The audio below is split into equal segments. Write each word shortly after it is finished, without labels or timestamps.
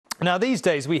Now, these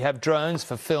days we have drones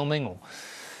for filming or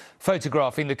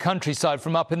photographing the countryside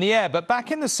from up in the air. But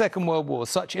back in the Second World War,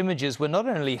 such images were not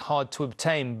only hard to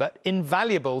obtain, but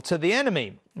invaluable to the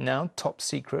enemy. Now,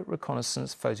 top-secret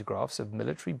reconnaissance photographs of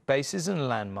military bases and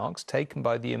landmarks taken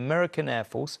by the American Air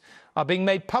Force are being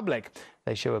made public.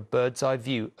 They show a bird's-eye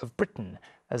view of Britain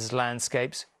as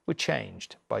landscapes were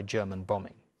changed by German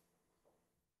bombing.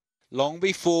 Long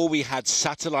before we had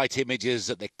satellite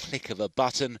images at the click of a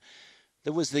button,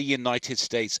 there was the United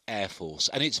States Air Force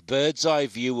and its bird's-eye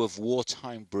view of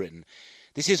wartime Britain.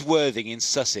 This is Worthing in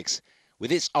Sussex,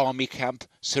 with its army camp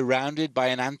surrounded by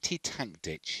an anti-tank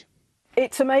ditch.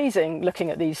 It's amazing looking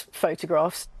at these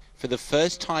photographs. For the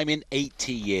first time in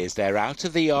 80 years, they're out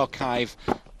of the archive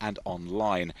and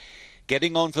online.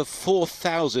 Getting on for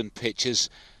 4,000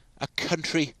 pictures, a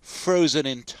country frozen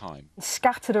in time.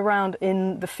 Scattered around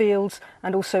in the fields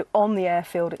and also on the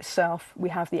airfield itself, we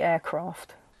have the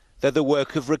aircraft. They're the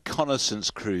work of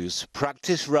reconnaissance crews,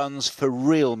 practice runs for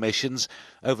real missions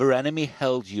over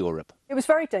enemy-held Europe. It was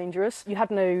very dangerous. You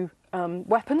had no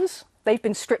weapons. They've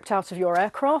been stripped out of your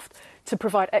aircraft to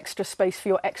provide extra space for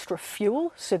your extra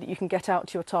fuel so that you can get out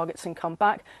to your targets and come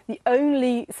back. The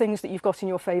only things that you've got in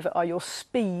your favour are your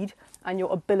speed and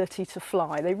your ability to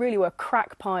fly. They really were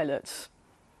crack pilots.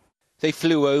 They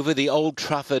flew over the Old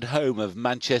Trafford home of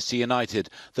Manchester United,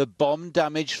 the bomb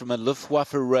damage from a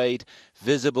Luftwaffe raid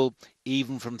visible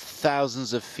even from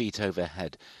thousands of feet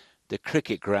overhead. The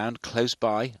cricket ground close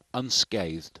by,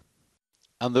 unscathed.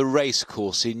 And the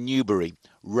racecourse in Newbury,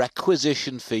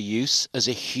 requisitioned for use as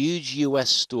a huge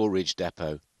US storage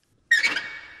depot.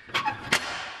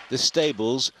 The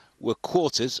stables were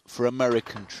quarters for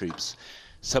American troops.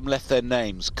 Some left their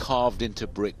names carved into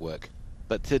brickwork.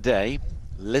 But today,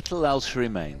 little else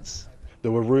remains.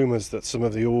 There were rumours that some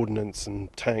of the ordnance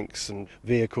and tanks and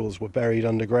vehicles were buried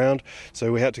underground,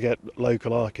 so we had to get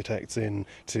local architects in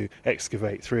to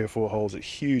excavate 3 or 4 holes at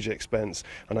huge expense,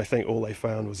 and I think all they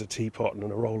found was a teapot and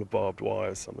a roll of barbed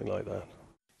wire, something like that.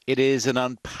 It is an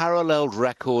unparalleled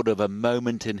record of a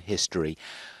moment in history.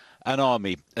 An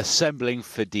army assembling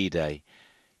for D-Day.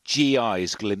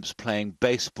 GIs glimpsed playing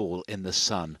baseball in the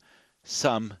sun.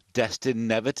 Some destined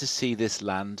never to see this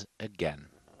land again.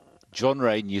 John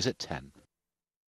Ray, News at 10.